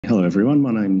Hello everyone,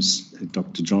 my name's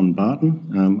Dr. John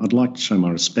Barton. I'd like to show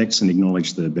my respects and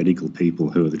acknowledge the Bedigal people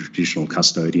who are the traditional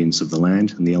custodians of the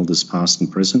land and the elders past and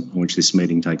present on which this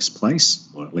meeting takes place,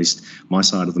 or at least my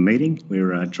side of the meeting.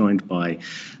 We're joined by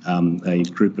a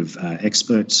group of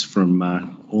experts from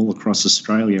all across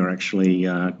Australia, actually,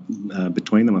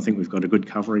 between them. I think we've got a good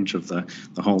coverage of the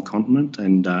whole continent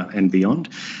and beyond.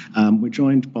 We're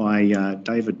joined by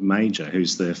David Major,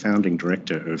 who's the founding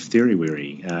director of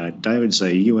Thirriwirri. David's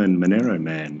a Yuin Maneroo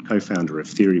man, co-founder of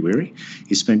Thirriwirri.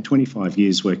 He spent 25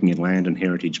 years working in land and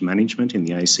heritage management in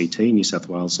the ACT, New South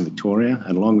Wales and Victoria,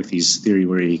 and along with his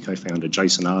Thirriwirri co-founder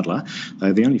Jason Ardler,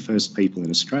 they're the only first people in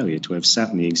Australia to have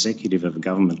sat in the executive of a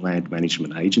government land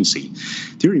management agency.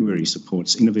 Thirriwirri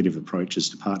supports innovative approaches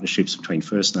to partnerships between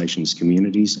First Nations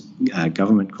communities,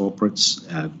 government corporates,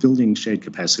 building shared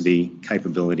capacity,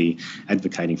 capability,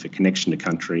 advocating for connection to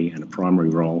country, and a primary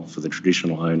role for the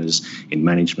traditional owners in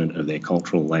management of their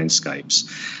cultural landscapes.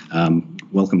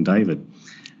 Welcome, David.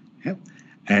 Yep.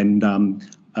 And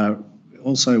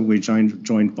also we're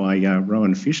joined by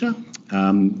Rowan Fisher.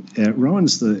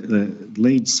 Rowan's the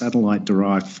lead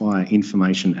satellite-derived fire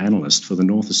information analyst for the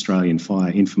North Australian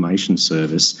Fire Information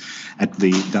Service at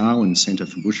the Darwin Centre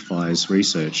for Bushfires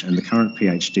Research and the current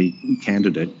PhD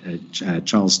candidate at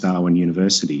Charles Darwin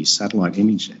University, satellite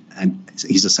image, and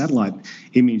he's a satellite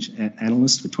image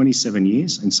analyst for 27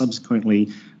 years and subsequently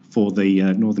for the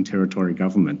Northern Territory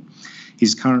Government.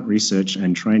 His current research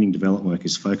and training development work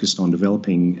is focused on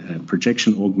developing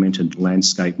projection-augmented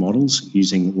landscape models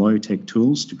using low-tech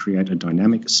tools to create a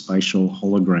dynamic spatial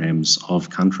holograms of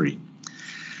country.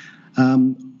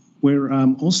 We're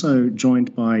also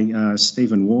joined by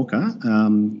Stephen Walker.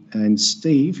 And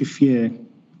Steve, if you're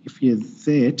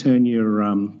there, turn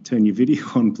your video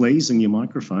on, please, and your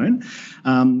microphone.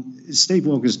 Steve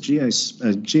Walker's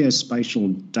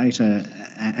geospatial data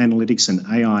analytics and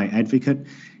AI advocate.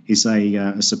 He's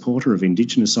a supporter of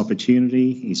Indigenous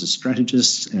opportunity. He's a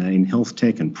strategist in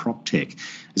HealthTech and PropTech.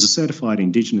 As a certified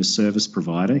Indigenous service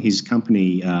provider, his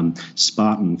company,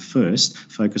 Spartan First,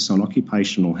 focus on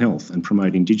occupational health and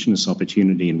promote Indigenous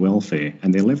opportunity and welfare,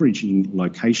 and they're leveraging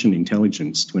location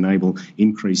intelligence to enable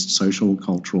increased social,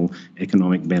 cultural,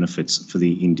 economic benefits for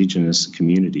the Indigenous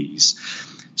communities.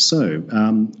 So,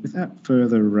 without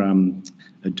further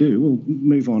ado, we'll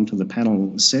move on to the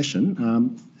panel session.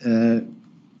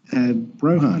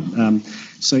 Rohan,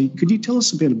 so could you tell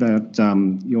us a bit about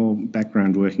your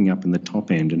background working up in the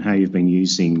top end and how you've been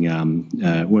using,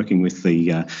 working with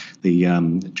the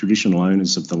traditional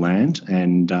owners of the land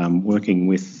and working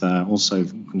with also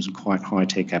some quite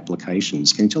high-tech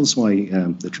applications? Can you tell us why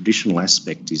the traditional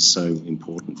aspect is so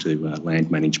important to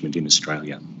land management in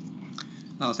Australia?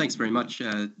 Oh, thanks very much,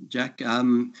 Jack.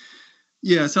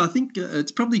 Yeah, so I think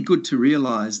it's probably good to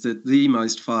realise that the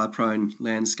most fire-prone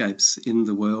landscapes in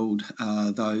the world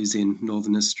are those in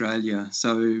Northern Australia.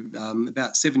 So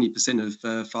about 70%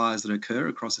 of fires that occur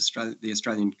across the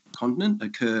Australian continent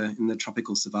occur in the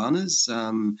tropical savannas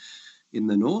in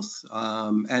the north,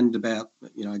 and about,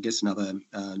 I guess another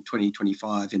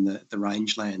 20-25 in the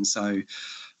rangelands. So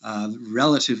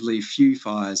relatively few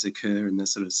fires occur in the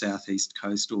sort of southeast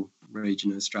coastal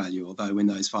region of Australia, although when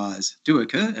those fires do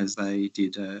occur, as they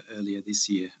did earlier this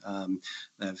year,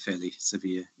 they have fairly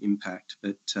severe impact.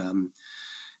 But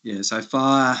yeah, so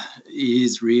fire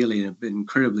is really an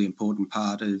incredibly important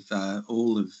part of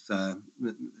all of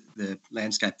the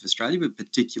landscape of Australia, but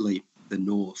particularly the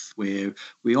north, where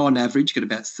we on average get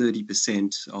about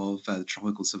 30% of the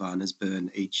tropical savannas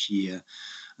burn each year.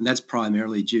 And that's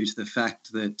primarily due to the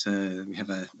fact that we have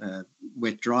a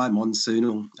wet, dry,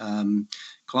 monsoonal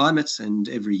climate, and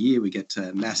every year we get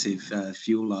massive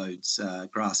fuel loads,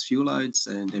 grass fuel loads,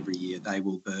 and every year they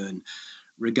will burn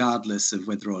regardless of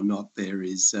whether or not there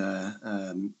is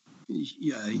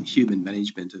human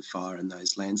management of fire in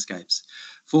those landscapes.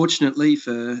 Fortunately,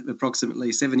 for approximately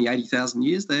 80,000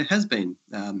 years, there has been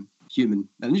human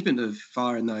management of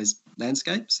fire in those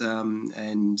landscapes,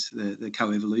 and the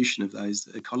co-evolution of those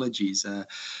ecologies are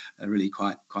really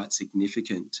quite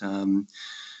significant.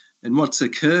 And what's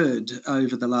occurred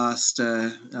over the last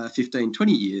 15,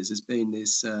 20 years has been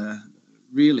this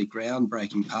really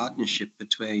groundbreaking partnership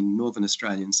between Northern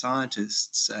Australian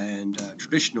scientists and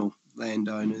traditional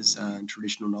landowners and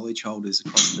traditional knowledge holders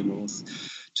across the north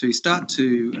to start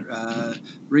to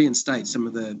reinstate some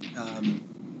of the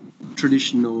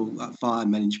traditional fire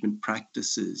management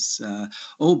practices,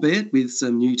 albeit with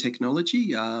some new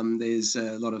technology. There's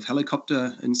a lot of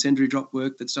helicopter incendiary drop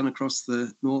work that's done across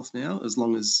the north now, as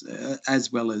well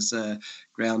as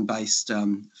ground-based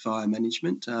fire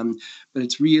management. But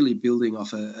it's really building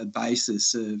off a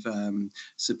basis of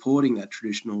supporting that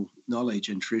traditional knowledge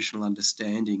and traditional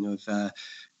understanding of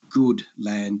good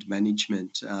land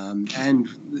management.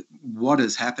 And what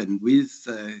has happened with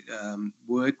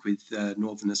work with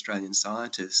Northern Australian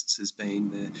scientists has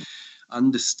been the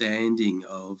understanding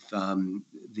of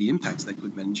the impacts that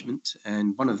good management,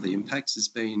 and one of the impacts has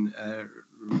been a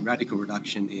radical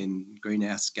reduction in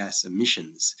greenhouse gas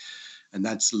emissions. And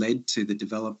that's led to the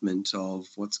development of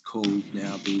what's called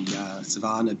now the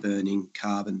savanna burning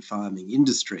carbon farming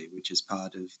industry, which is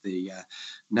part of the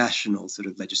national sort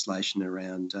of legislation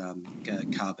around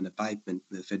carbon abatement,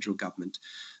 the federal government.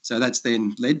 So that's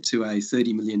then led to a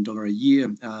 $30 million a year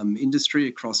industry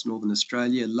across Northern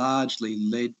Australia, largely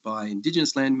led by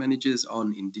Indigenous land managers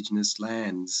on Indigenous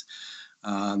lands.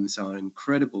 So an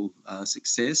incredible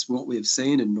success. What we've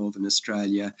seen in Northern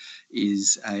Australia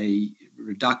is a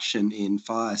reduction in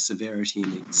fire severity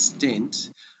and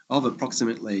extent of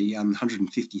approximately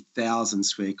 150,000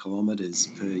 square kilometres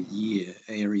per year,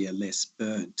 area less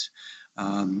burnt.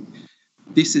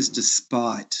 This is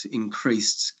despite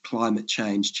increased climate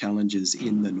change challenges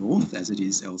in the north, as it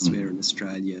is elsewhere in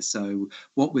Australia. So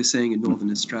what we're seeing in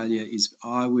Northern Australia is,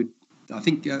 I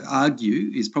think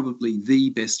argue, is probably the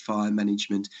best fire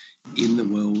management in the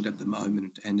world at the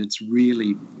moment. And it's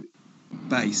really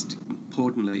based,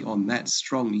 importantly, on that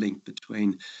strong link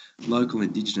between local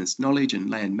Indigenous knowledge and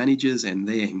land managers and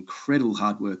their incredible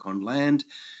hard work on land,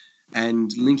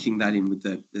 and linking that in with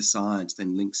the science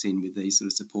then links in with these sort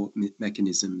of support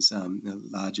mechanisms,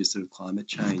 larger sort of climate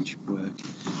change work.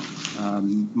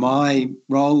 My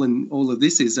role in all of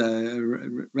this is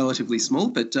relatively small,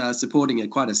 but supporting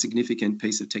quite a significant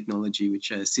piece of technology which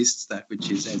assists that,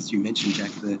 which is, as you mentioned,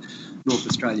 Jack, the North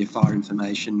Australia Fire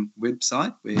Information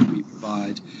website, where we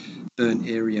provide burn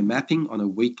area mapping on a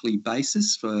weekly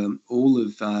basis for all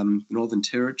of the Northern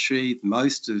Territory,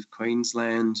 most of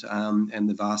Queensland, and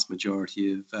the vast majority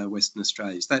of Western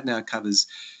Australia. So that now covers,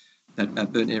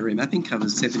 that burn area mapping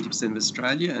covers 70% of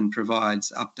Australia and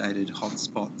provides updated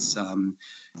hotspots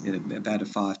in about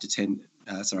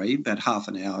about half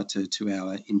an hour to 2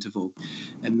 hour interval.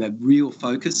 And the real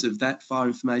focus of that fire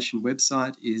information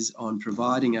website is on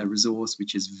providing a resource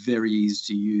which is very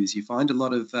easy to use. You find a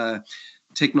lot of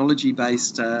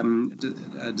technology-based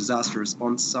disaster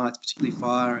response sites, particularly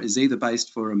fire, is either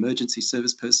based for emergency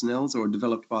service personnel or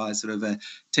developed by sort of a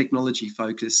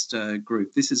technology-focused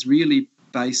group. This is really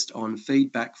based on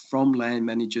feedback from land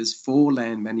managers for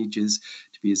land managers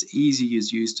to be as easy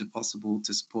as used as possible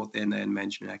to support their land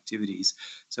management activities.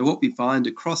 So what we find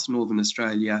across Northern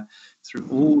Australia through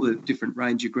all the different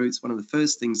range of groups, one of the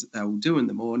first things that they will do in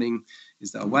the morning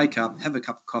is they'll wake up, have a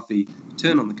cup of coffee,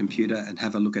 turn on the computer and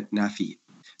have a look at NAFI.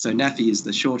 So NAFI is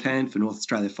the shorthand for North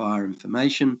Australia Fire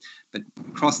Information, but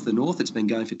across the north it's been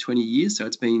going for 20 years, so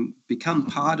it's become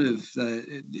part of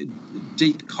the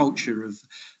deep culture of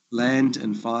land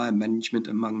and fire management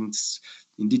amongst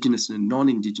Indigenous and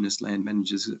non-Indigenous land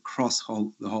managers across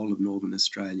the whole of Northern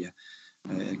Australia.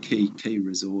 A key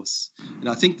resource. And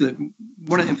I think that I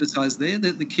want to emphasise there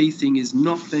that the key thing is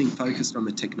not being focused on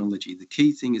the technology. The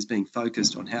key thing is being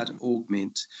focused on how to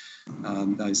augment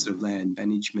those sort of land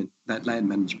management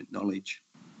knowledge.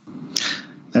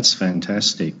 That's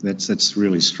fantastic. That's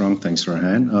really strong. Thanks,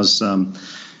 Rohan. I was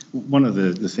one of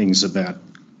the things about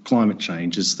climate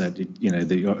change is that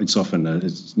it's often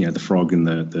the frog in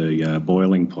the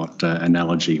boiling pot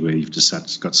analogy, where you've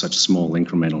just got such small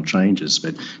incremental changes.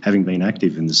 But having been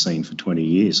active in the scene for over 20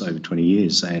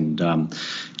 years, and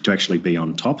to actually be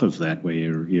on top of that, where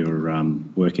you're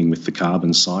working with the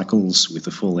carbon cycles with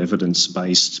a full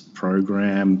evidence-based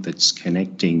program that's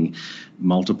connecting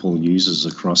multiple users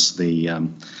across the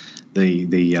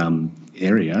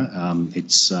area,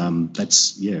 that's a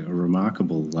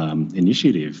remarkable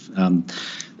initiative,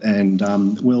 and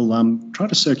we'll try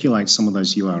to circulate some of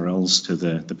those URLs to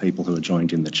the people who are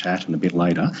joined in the chat and a bit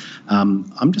later.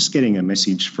 I'm just getting a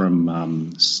message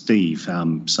from Steve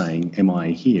saying, am I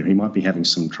here? He might be having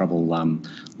some trouble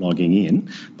logging in,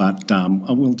 but I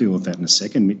will deal with that in a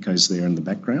second. Mitko's there in the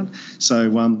background.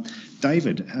 So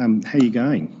David, how are you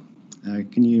going?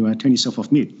 Can you turn yourself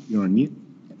off mute? You're on mute.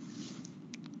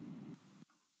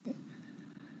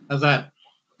 How's that?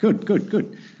 Good.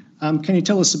 Can you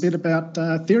tell us a bit about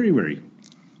Thirriwirri?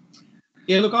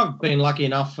 Yeah, look, I've been lucky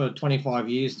enough for 25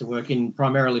 years to work in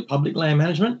primarily public land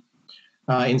management.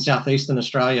 in southeastern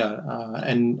Australia,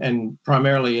 and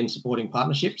primarily in supporting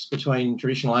partnerships between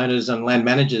traditional owners and land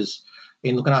managers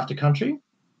in looking after country,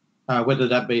 whether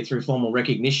that be through formal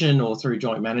recognition or through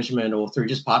joint management or through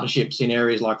just partnerships in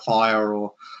areas like fire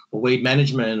or weed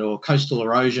management or coastal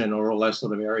erosion or all those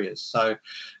sort of areas. So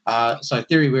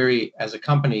Thirriwirri as a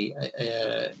company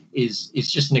is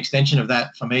just an extension of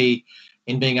that for me,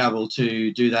 in being able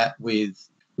to do that with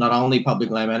not only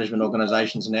public land management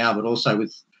organisations now, but also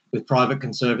with private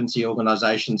conservancy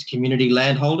organisations, community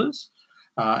landholders,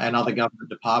 and other government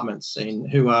departments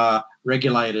who are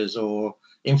regulators or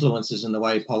influencers in the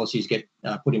way policies get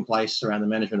put in place around the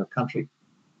management of country.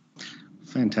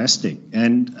 Fantastic.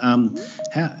 And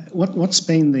what's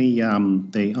been the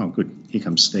oh good, here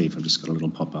comes Steve. I've just got a little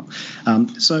pop-up.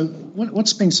 So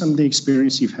what's been some of the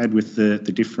experience you've had with the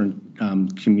different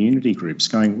community groups,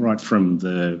 going right from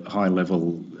the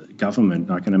high-level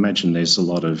government? I can imagine there's a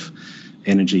lot of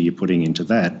energy you're putting into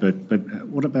that, but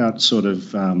what about sort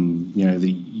of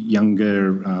the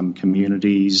younger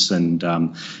communities and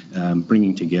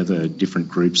bringing together different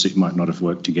groups that might not have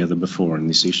worked together before in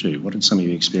this issue? What are some of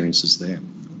your experiences there?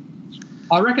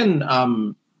 I reckon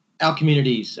our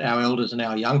communities, our elders and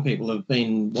our young people have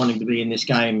been wanting to be in this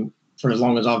game for as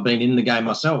long as I've been in the game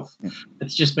myself. Yeah.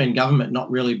 It's just been government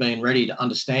not really being ready to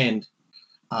understand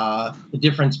the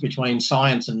difference between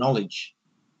science and knowledge.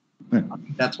 Yeah. I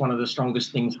think that's one of the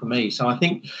strongest things for me. So I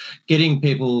think getting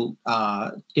people,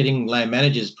 getting land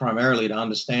managers primarily to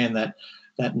understand that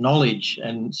knowledge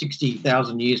and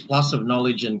 60,000 years plus of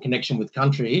knowledge and connection with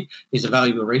country is a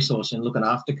valuable resource in looking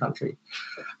after country.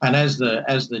 And as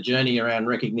the journey around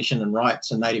recognition and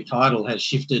rights and native title has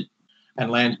shifted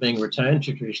and land's being returned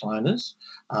to traditional owners,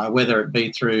 whether it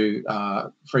be through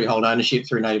freehold ownership,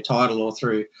 through native title, or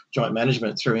through joint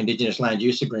management, through Indigenous land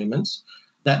use agreements,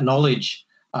 that knowledge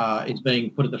is being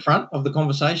put at the front of the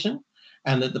conversation,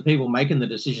 and that the people making the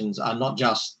decisions are not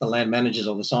just the land managers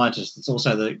or the scientists, it's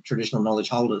also the traditional knowledge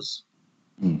holders.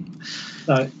 Mm.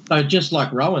 So just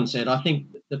like Rowan said, I think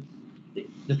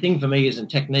the thing for me isn't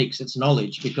techniques, it's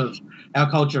knowledge, because our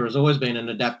culture has always been an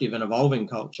adaptive and evolving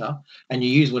culture, and you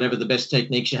use whatever the best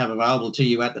techniques you have available to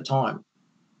you at the time.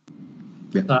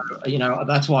 Yeah. So,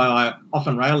 that's why I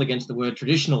often rail against the word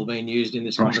traditional being used in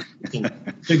this conversation.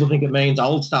 People think it means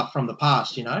old stuff from the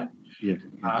past, Yeah.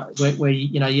 Where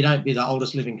you don't be the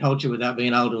oldest living culture without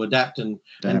being able to adapt and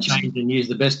change and use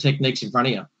the best techniques in front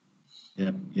of you.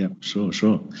 Yeah,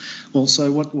 sure. Well,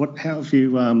 so how have you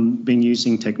been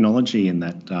using technology in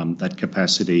that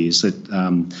capacity? Is it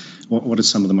what are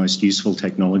some of the most useful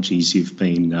technologies you've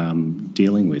been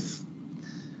dealing with?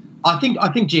 I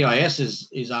think GIS is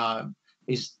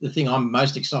the thing I'm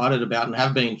most excited about and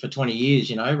have been for 20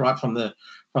 years, right from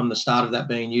the start of that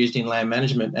being used in land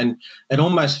management. And it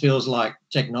almost feels like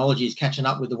technology is catching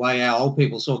up with the way our old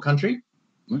people saw country.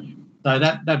 Mm. So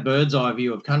that bird's eye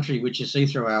view of country, which you see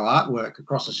through our artwork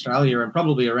across Australia and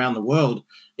probably around the world,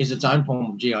 is its own form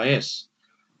of GIS.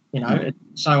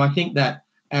 So I think that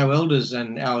our elders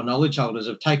and our knowledge holders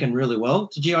have taken really well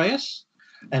to GIS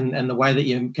and the way that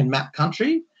you can map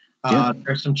country. There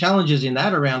are some challenges in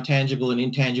that around tangible and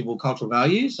intangible cultural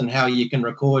values and how you can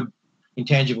record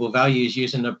intangible values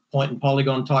using a point and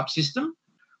polygon type system.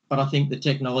 But I think the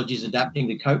technology is adapting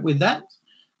to cope with that.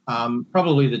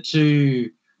 Probably the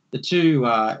two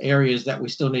areas that we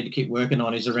still need to keep working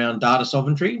on is around data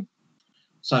sovereignty.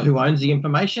 So who owns the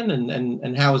information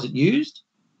and how is it used?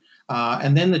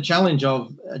 And then the challenge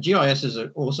of GIS is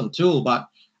an awesome tool, but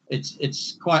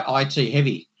it's quite IT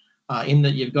heavy. In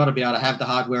that you've got to be able to have the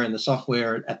hardware and the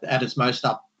software at its most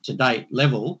up-to-date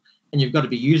level, and you've got to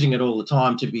be using it all the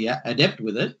time to be adept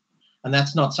with it. And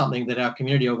that's not something that our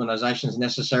community organisations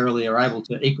necessarily are able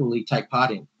to equally take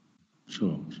part in.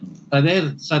 Sure. So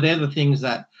they're the things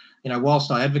that,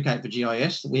 whilst I advocate for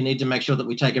GIS, we need to make sure that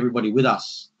we take everybody with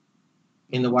us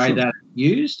in the way that it's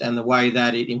used and the way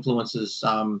that it influences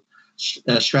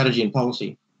strategy and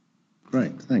policy.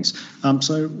 Great, thanks.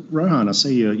 So, Rohan, I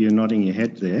see you're nodding your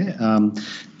head there.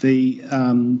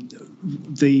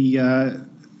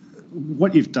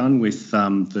 What you've done with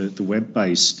the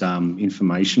web-based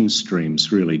information stream is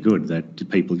really good. That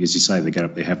people, as you say, they get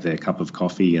up, they have their cup of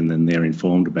coffee, and then they're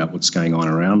informed about what's going on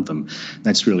around them.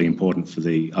 That's really important for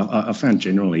I found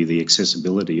generally the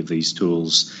accessibility of these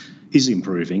tools is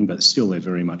improving, but still they're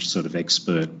very much sort of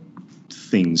expert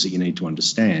things that you need to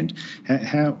understand.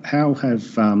 How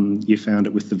have you found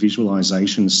it with the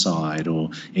visualization side or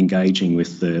engaging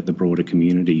with the broader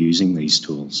community using these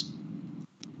tools?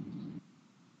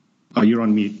 Oh, you're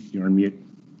on mute. Yeah.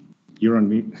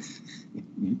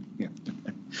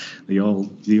 The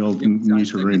old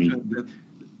muteroonie.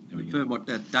 for what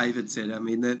David said. I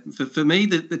mean, for me,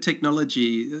 the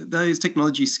technology, those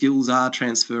technology skills are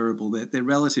transferable. They're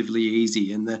relatively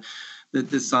easy, and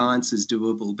the science is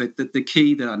doable. But the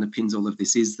key that underpins all of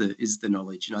this is the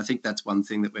knowledge. And I think that's one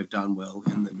thing that we've done well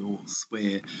in the North,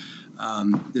 where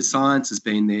the science has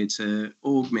been there to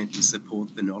augment and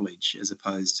support the knowledge as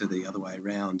opposed to the other way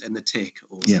around, and the tech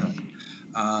also. Yeah.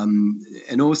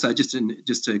 And also, just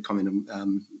to comment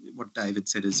on what David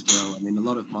said as well, I mean, a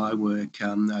lot of my work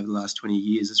over the last 20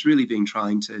 years has really been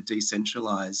trying to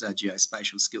decentralise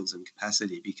geospatial skills and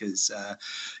capacity, because,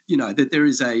 that there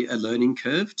is a learning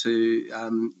curve to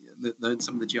learn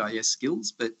some of the GIS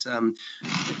skills, but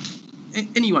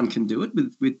anyone can do it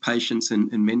with patience and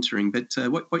mentoring. But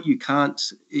what you can't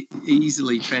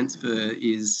easily transfer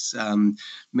is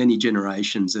many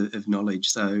generations of knowledge.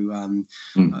 So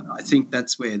I think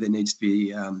that's where there needs to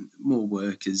be more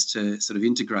work, is to sort of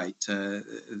integrate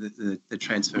the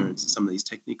transference of some of these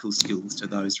technical skills to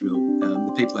those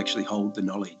the people actually hold the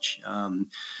knowledge.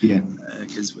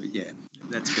 Because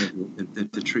that's where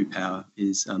the true power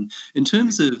is. In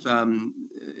terms of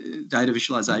data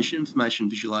visualization, information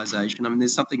visualization, I mean,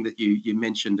 there's something that you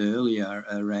mentioned earlier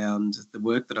around the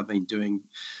work that I've been doing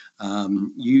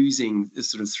using the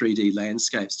sort of 3D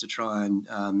landscapes to try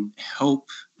and help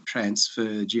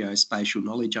transfer geospatial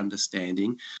knowledge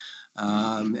understanding.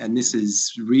 And this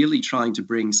is really trying to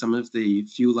bring some of the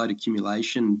fuel load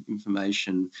accumulation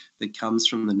information that comes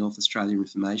from the North Australian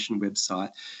Information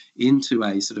website into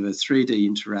a sort of a 3D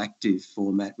interactive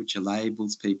format, which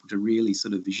enables people to really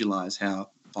sort of visualise how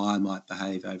fire might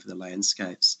behave over the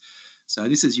landscapes. So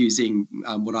this is using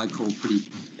what I call pretty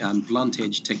blunt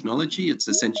edge technology. It's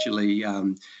essentially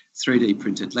 3D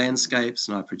printed landscapes,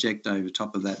 and I project over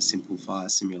top of that simple fire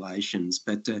simulations.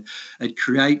 But it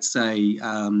creates a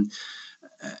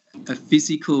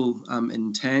physical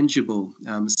and tangible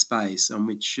space on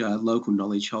which local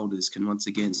knowledge holders can once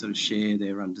again sort of share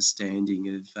their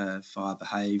understanding of fire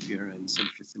behaviour and sort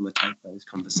of facilitate those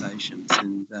conversations.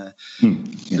 And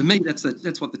for me, that's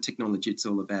what the technology it's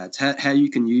all about. It's how you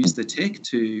can use the tech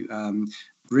to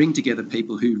bring together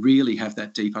people who really have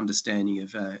that deep understanding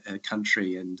of a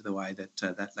country and the way that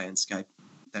that landscape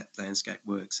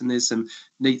works. And there's some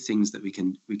neat things that we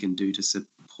can do to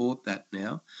support that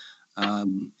now. For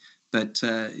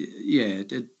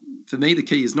me, the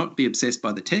key is not be obsessed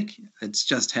by the tech. It's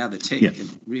just how the tech can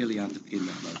really underpin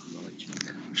that local knowledge.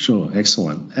 Sure,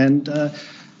 excellent. And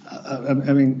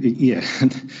I mean,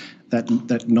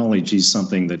 that knowledge is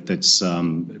something that's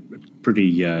pretty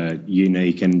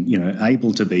unique and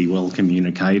able to be well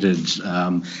communicated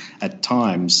at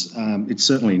times. It's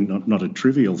certainly not a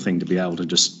trivial thing to be able to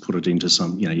just put it into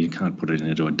some, you can't put it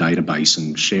into a database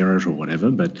and share it or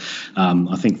whatever, but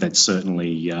I think that's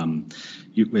certainly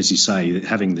as you say,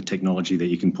 having the technology that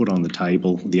you can put on the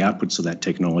table, the outputs of that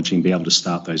technology, and be able to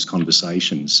start those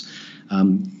conversations.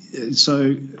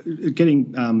 So,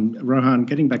 Rohan,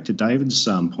 getting back to David's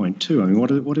point too. I mean,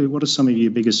 what are some of your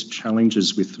biggest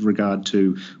challenges with regard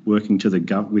to working to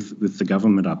with the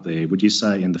government up there? Would you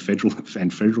say, and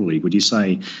federally, would you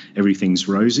say everything's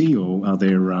rosy, or are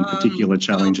there particular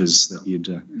challenges that you'd?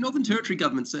 Northern Territory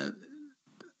governments are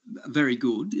very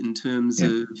good in terms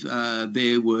of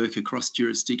their work across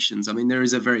jurisdictions. I mean, there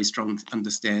is a very strong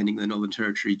understanding in the Northern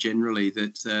Territory generally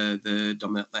that the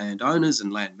dominant landowners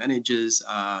and land managers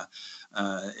are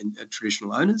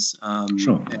traditional owners,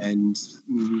 and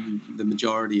the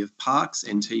majority of parks,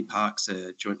 NT parks,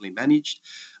 are jointly managed.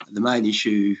 The main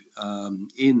issue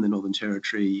in the Northern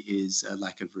Territory is a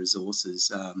lack of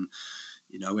resources.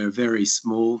 We're very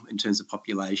small in terms of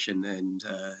population, and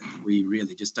we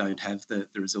really just don't have the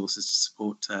resources to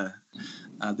support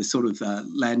the sort of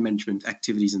land management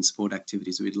activities and support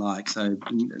activities we'd like. So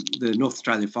the North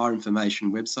Australia Fire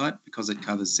Information website, because it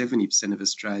covers 70% of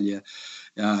Australia,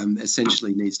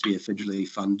 essentially needs to be a federally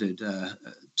funded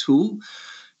tool.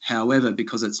 However,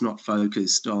 because it's not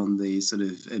focused on the sort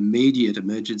of immediate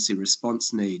emergency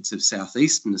response needs of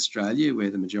southeastern Australia,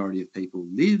 where the majority of people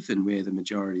live and where the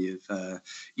majority of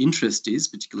interest is,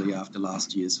 particularly after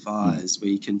last year's fires,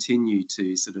 we continue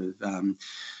to sort of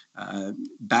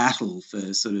battle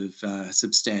for sort of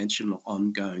substantial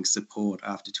ongoing support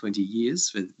after 20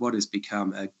 years for what has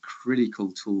become a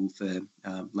critical tool for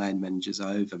land managers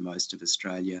over most of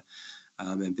Australia.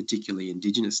 And particularly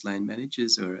Indigenous land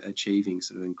managers are achieving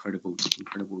sort of incredible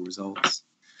results.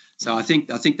 So I think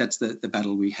that's the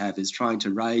battle we have, is trying to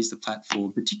raise the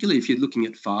platform, particularly if you're looking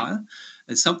at fire,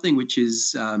 as something which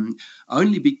is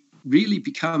only really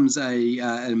becomes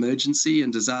an emergency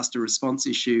and disaster response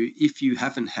issue if you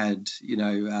haven't had,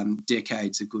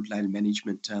 decades of good land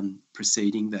management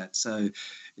preceding that. So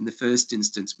in the first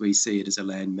instance, we see it as a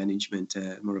land management,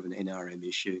 more of an NRM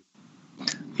issue.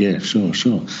 Yeah, sure.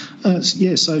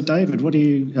 So David, what are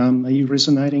you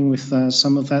resonating with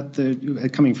some of that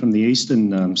coming from the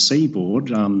eastern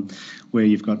seaboard, where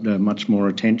you've got much more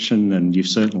attention, and you've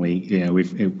certainly,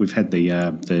 we've had the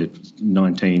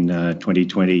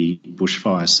 2020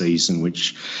 bushfire season,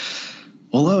 which,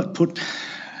 although it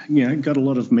got a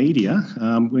lot of media,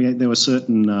 there were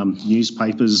certain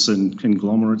newspapers and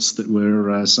conglomerates that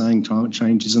were saying climate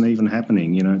change isn't even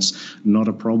happening. It's not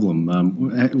a problem.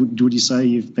 Would you say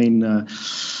you've been?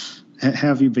 How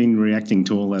have you been reacting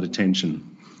to all that attention?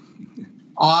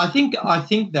 I think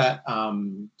that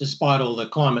despite all the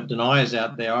climate deniers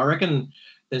out there, I reckon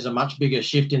there's a much bigger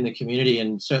shift in the community,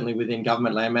 and certainly within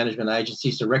government land management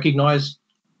agencies, to recognise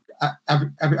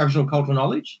Aboriginal cultural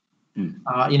knowledge.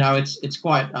 It's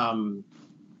quite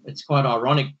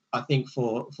ironic, I think,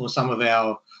 for some of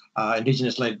our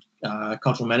Indigenous-led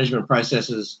cultural management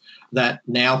processes that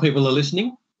now people are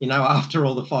listening, after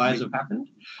all the fires have happened.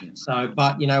 So,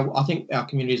 but, I think our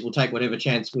communities will take whatever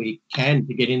chance we can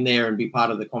to get in there and be part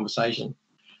of the conversation.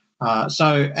 I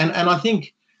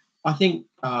think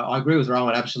I agree with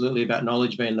Rowan absolutely about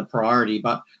knowledge being the priority,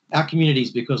 but our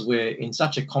communities, because we're in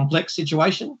such a complex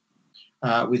situation,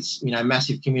 with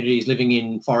massive communities living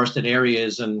in forested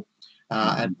areas and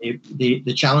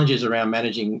the challenges around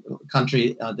managing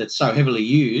country that's so heavily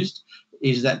used,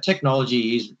 is that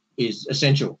technology is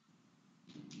essential.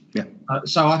 Yeah.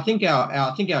 So I think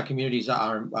our communities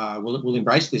will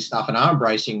embrace this stuff and are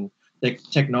embracing the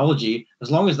technology as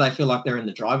long as they feel like they're in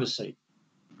the driver's seat.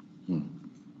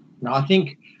 Now, I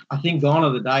think gone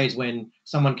are the days when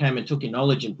someone came and took your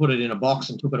knowledge and put it in a box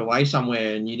and took it away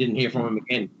somewhere and you didn't hear from them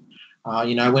again.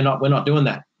 We're not doing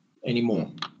that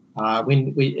anymore.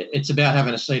 It's about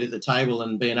having a seat at the table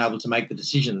and being able to make the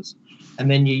decisions, and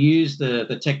then you use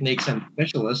the techniques and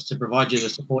specialists to provide you the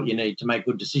support you need to make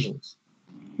good decisions.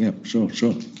 Yeah, sure.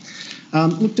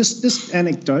 Look, just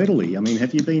anecdotally, I mean,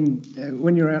 have you been,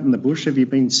 when you're out in the bush, have you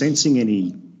been sensing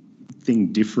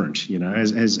anything different?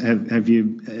 Have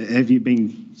you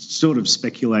been sort of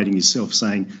speculating yourself,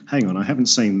 saying, "Hang on, I haven't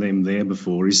seen them there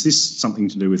before. Is this something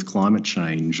to do with climate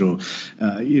change, or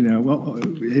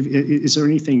is there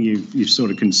anything you've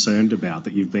sort of concerned about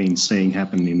that you've been seeing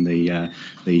happen in the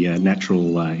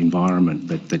natural environment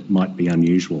that might be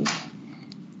unusual?"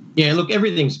 Yeah, look,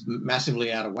 everything's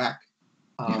massively out of whack.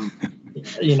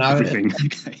 Everything.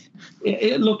 Okay.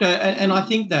 Look, and I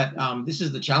think that this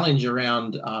is the challenge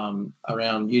around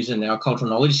using our cultural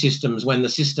knowledge systems when the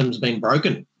system's been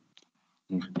broken,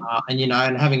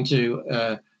 and having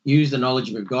to use the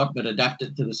knowledge we've got but adapt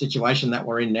it to the situation that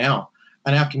we're in now.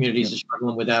 And our communities are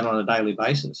struggling with that on a daily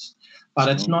basis. But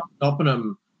it's not stopping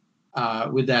them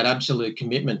with that absolute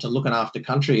commitment to looking after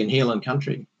country and healing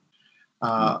country.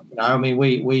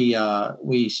 We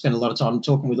spend a lot of time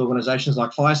talking with organisations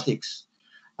like Firesticks,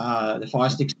 the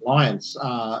Firesticks Alliance,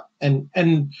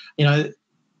 and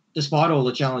despite all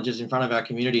the challenges in front of our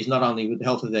communities, not only with the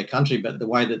health of their country, but the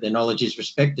way that their knowledge is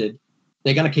respected,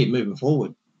 they're going to keep moving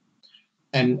forward.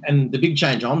 And the big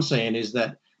change I'm seeing is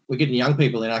that we're getting young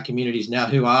people in our communities now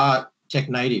who are tech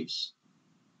natives.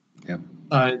 Yeah.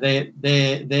 So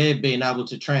they're being able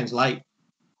to translate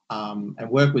and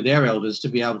work with their elders to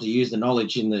be able to use the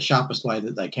knowledge in the sharpest way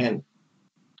that they can.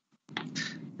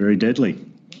 Very deadly.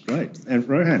 Great. And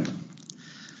Rohan?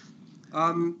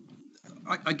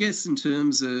 I guess in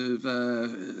terms of,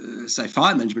 say,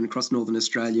 fire management across Northern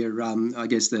Australia, I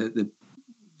guess the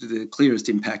clearest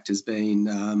impact has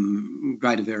been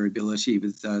greater variability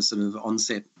with sort of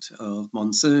onset of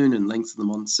monsoon and length of the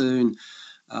monsoon,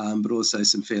 but also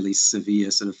some fairly severe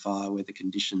sort of fire weather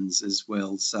conditions as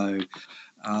well. So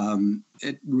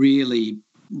it really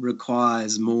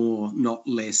requires more, not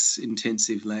less,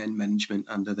 intensive land management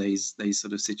under these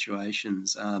sort of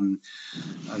situations.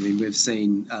 We've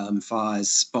seen fires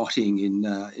spotting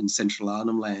in central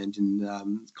Arnhem Land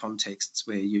in contexts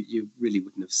where you really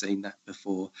wouldn't have seen that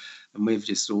before. And we've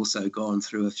just also gone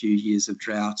through a few years of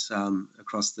drought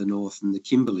across the north, and the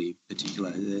Kimberley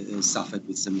particularly suffered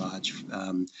with some large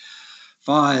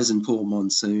fires and poor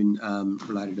monsoon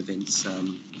related events.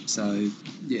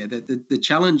 The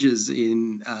challenges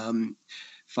in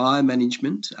fire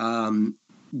management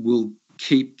will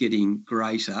keep getting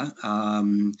greater,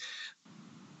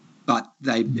 but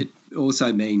it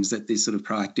also means that this sort of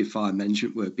proactive fire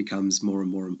management work becomes more and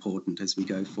more important as we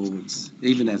go forwards,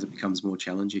 even as it becomes more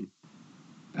challenging.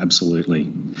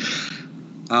 Absolutely.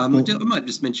 I might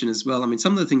just mention as well, I mean,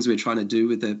 some of the things we're trying to do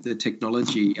with the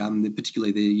technology,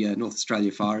 particularly the North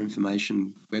Australia Fire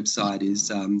Information website,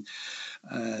 is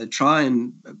try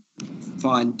and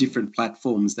find different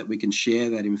platforms that we can share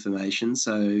that information.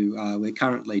 So we're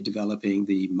currently developing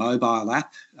the mobile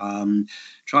app,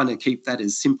 trying to keep that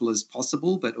as simple as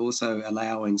possible, but also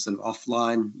allowing sort of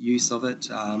offline use of it.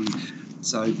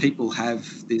 So people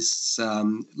have this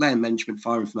land management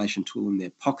fire information tool in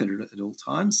their pocket at all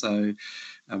times. So,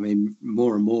 I mean,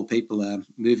 more and more people are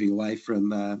moving away from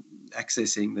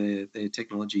accessing their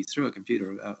technology through a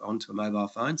computer onto a mobile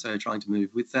phone, so trying to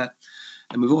move with that.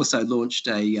 And we've also launched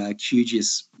a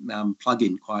QGIS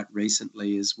plugin quite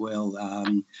recently as well.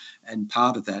 And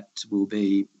part of that will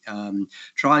be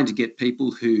trying to get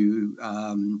people who,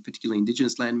 particularly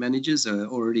Indigenous land managers, are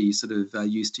already sort of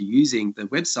used to using the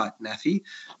website NAFI,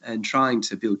 and trying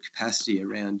to build capacity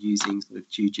around using sort of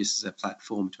QGIS as a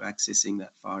platform to accessing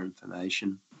that fire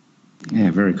information.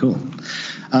 Yeah, very cool.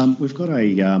 We've got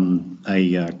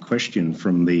a question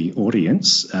from the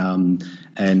audience, and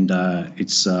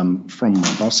it's from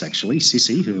my boss, actually,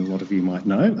 Sissy, who a lot of you might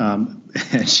know.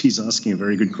 She's asking a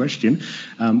very good question.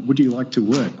 Would you like to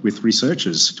work with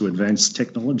researchers to advance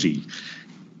technology?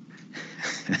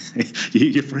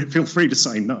 You feel free to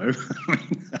say no.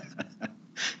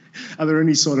 Are there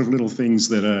any sort of little things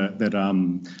that are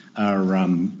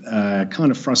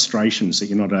kind of frustrations that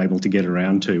you're not able to get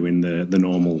around to in the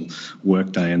normal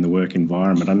workday and the work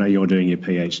environment? I know you're doing your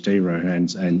PhD, Rohan,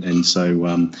 and so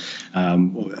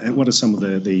what are some of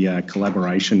the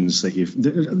collaborations that you've...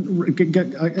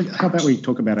 How about we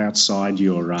talk about outside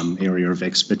your area of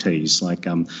expertise? Like,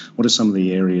 what are some of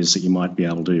the areas that you might be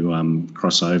able to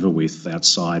cross over with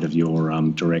outside of your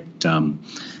direct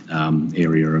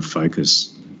area of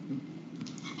focus?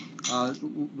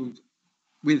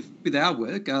 With our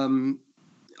work,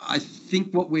 I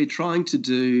think what we're trying to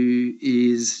do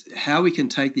is how we can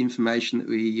take the information that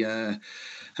we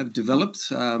have developed,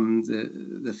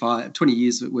 the fire, 20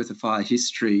 years worth of fire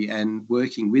history, and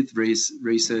working with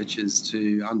researchers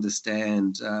to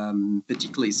understand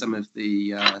particularly some of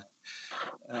the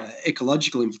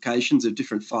ecological implications of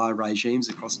different fire regimes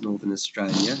across Northern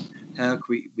Australia, how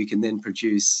we can then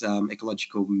produce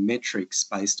ecological metrics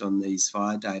based on these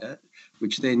fire data,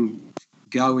 which then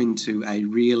go into a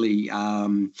really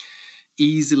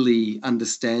easily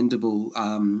understandable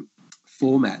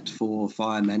format for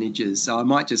fire managers. So I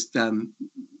might just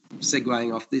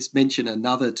segueing off this, mention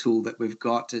another tool that we've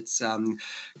got. It's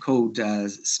called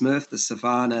SMERF, the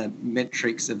Savannah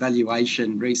Metrics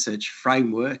Evaluation Research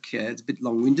Framework. It's a bit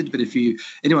long-winded, but if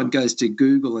anyone goes to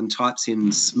Google and types in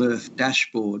SMERF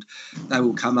dashboard, they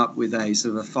will come up with a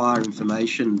sort of a fire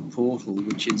information portal,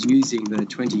 which is using the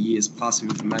 20 years plus of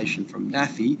information from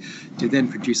NAFI to then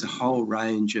produce a whole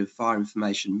range of fire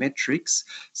information metrics.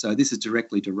 So this is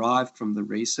directly derived from the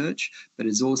research, but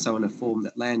is also in a form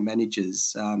that land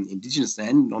managers, Indigenous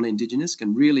and non-Indigenous,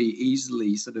 can really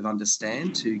easily sort of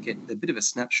understand to get a bit of a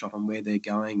snapshot on where they're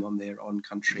going on their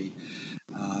on-country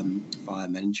fire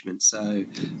management. So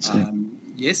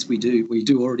yes, we do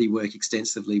already work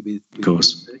extensively with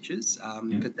researchers,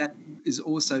 but that is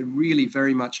also really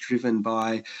very much driven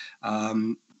by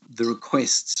the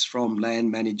requests from land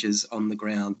managers on the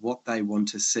ground, what they want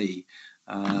to see.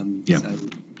 So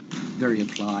very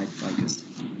applied focus.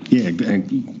 Yeah, a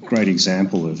great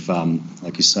example of,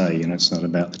 like you say, it's not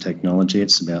about the technology,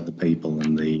 it's about the people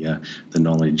and the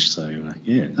knowledge. So,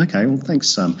 okay, well,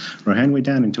 thanks, Rohan. We're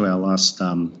down into our last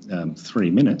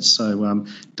 3 minutes. So,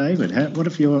 David,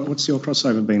 what's your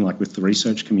crossover been like with the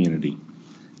research community?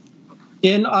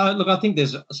 Yeah, look, I think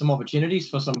there's some opportunities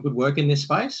for some good work in this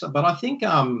space, but I think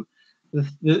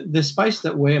the space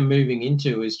that we're moving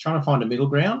into is trying to find a middle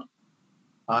ground.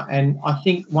 And I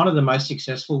think one of the most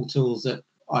successful tools that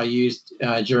I used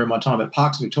during my time at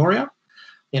Parks Victoria,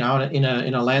 in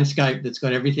a landscape that's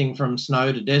got everything from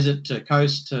snow to desert to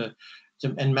coast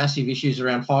and massive issues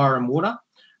around fire and water,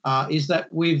 is that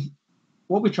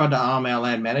what we tried to arm our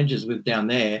land managers with down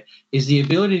there is the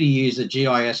ability to use a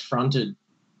GIS-fronted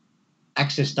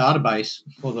access database,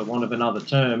 for the want of another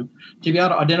term, to be able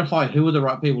to identify who are the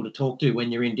right people to talk to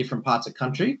when you're in different parts of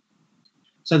country.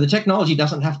 So the technology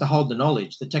doesn't have to hold the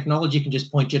knowledge. The technology can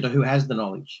just point you to who has the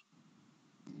knowledge.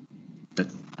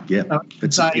 In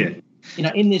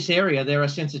this area, there are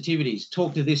sensitivities.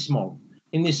 Talk to this mob.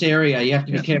 In this area, you have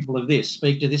to be careful of this.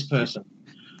 Speak to this person.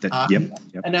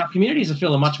 And our communities are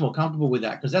feeling much more comfortable with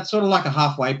that, because that's sort of like a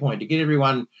halfway point to get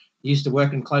everyone used to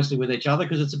working closely with each other,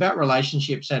 because it's about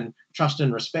relationships and trust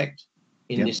and respect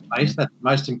in this space. That's the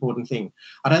most important thing.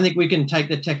 I don't think we can take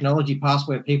the technology past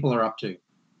where people are up to.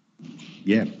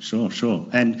 Yeah, sure.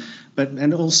 And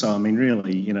also, I mean,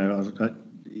 really, you know,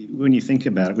 when you think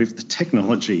about it, with the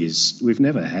technology we've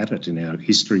never had it in our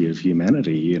history of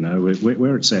humanity. You know,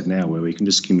 where it's at now, where we can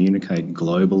just communicate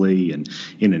globally and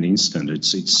in an instant.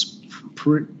 It's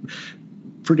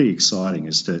pretty exciting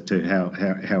as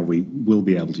to how we will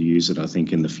be able to use it, I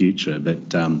think, in the future.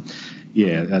 But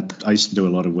I used to do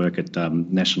a lot of work at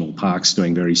national parks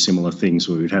doing very similar things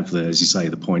where we'd have as you say,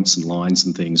 the points and lines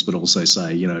and things, but also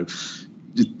say, you know,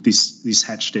 this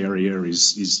hatched area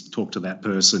is talk to that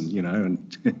person, you know,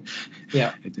 and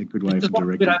yeah, a good way for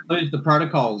directing. We don't lose the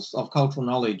protocols of cultural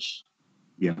knowledge.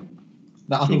 Yeah,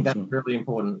 I think that's really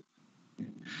important.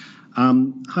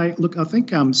 Hey, look, I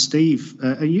think Steve,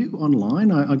 are you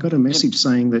online? I got a message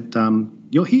saying that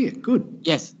you're here. Good.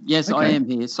 Yes, okay. I am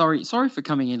here. Sorry for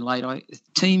coming in late.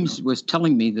 Teams was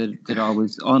telling me that I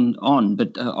was on,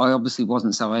 but I obviously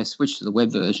wasn't, so I switched to the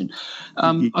web version.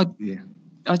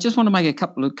 I just want to make a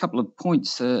couple of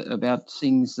points about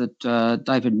things that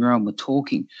David and Rowan were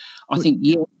talking. I think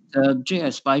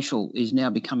geospatial is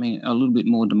now becoming a little bit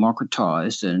more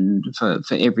democratised and for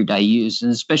everyday use,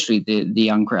 and especially the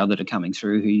young crowd that are coming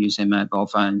through who use their mobile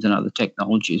phones and other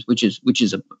technologies, which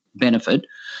is a benefit.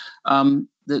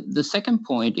 The second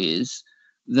point is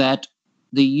that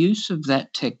the use of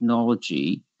that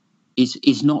technology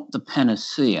is not the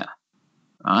panacea,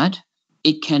 right?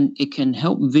 It can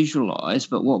help visualize,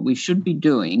 but what we should be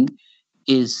doing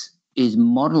is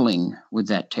modeling with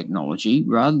that technology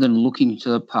rather than looking to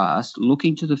the past,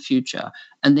 looking to the future,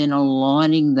 and then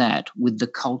aligning that with the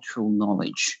cultural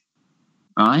knowledge,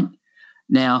 right?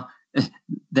 Now,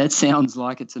 that sounds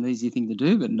like it's an easy thing to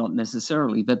do, but not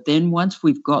necessarily. But then once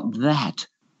we've got that,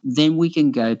 then we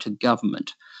can go to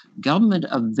government. Government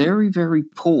are very, very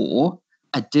poor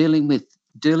at dealing with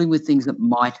things that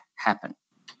might happen.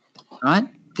 Right?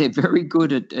 They're very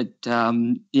good at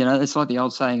you know, it's like the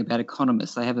old saying about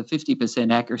economists. They have a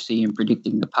 50% accuracy in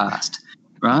predicting the past,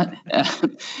 right?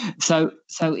 So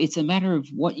it's a matter of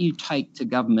what you take to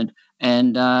government.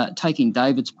 And taking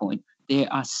David's point, there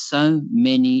are so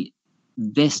many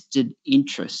vested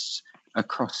interests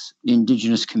across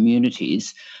Indigenous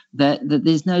communities that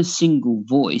there's no single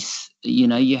voice. You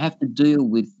know, you have to deal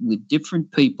with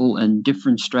different people and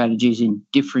different strategies in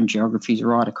different geographies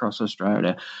right across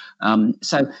Australia.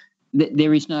 So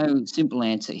there is no simple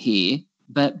answer here,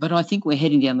 but I think we're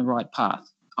heading down the right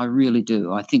path. I really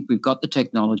do. I think we've got the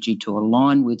technology to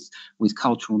align with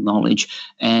cultural knowledge,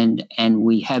 and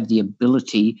we have the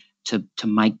ability to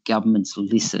make governments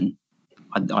listen.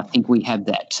 I think we have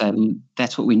that. So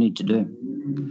that's what we need to do.